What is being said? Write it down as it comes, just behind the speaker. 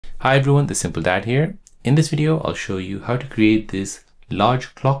Hi everyone, the Simple Dad here. In this video, I'll show you how to create this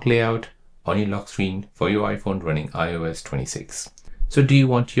large clock layout on your lock screen for your iPhone running iOS 26. So do you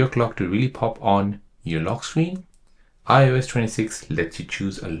want your clock to really pop on your lock screen? iOS 26 lets you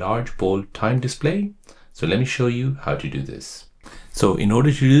choose a large bold time display. So let me show you how to do this. So in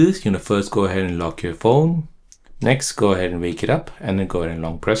order to do this, you're gonna first go ahead and lock your phone. Next, go ahead and wake it up and then go ahead and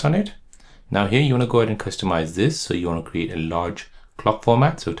long press on it. Now here you wanna go ahead and customize this. So you wanna create a large clock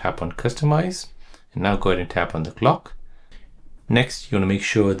format, so tap on customize and now go ahead and tap on the clock. Next, you want to make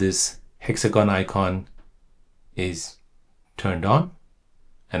sure this hexagon icon is turned on,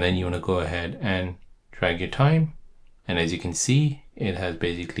 and then you want to go ahead and drag your time, and as you can see, it has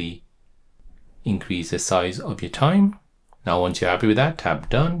basically increased the size of your time. Now once you're happy with that, tap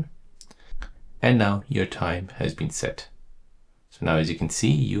done, and now your time has been set. So now as you can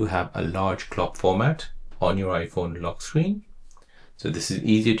see, you have a large clock format on your iPhone lock screen. So this is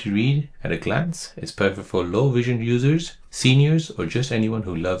easier to read at a glance. It's perfect for low vision users, seniors, or just anyone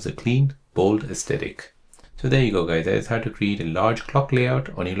who loves a clean, bold aesthetic. So there you go guys, that is how to create a large clock layout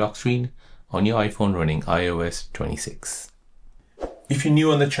on your lock screen on your iPhone running iOS 26. If you're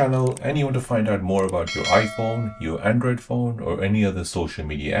new on the channel and you want to find out more about your iPhone, your Android phone, or any other social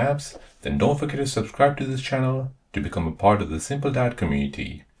media apps, then don't forget to subscribe to this channel to become a part of the Simple Dad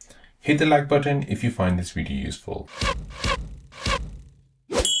community. Hit the like button if you find this video useful.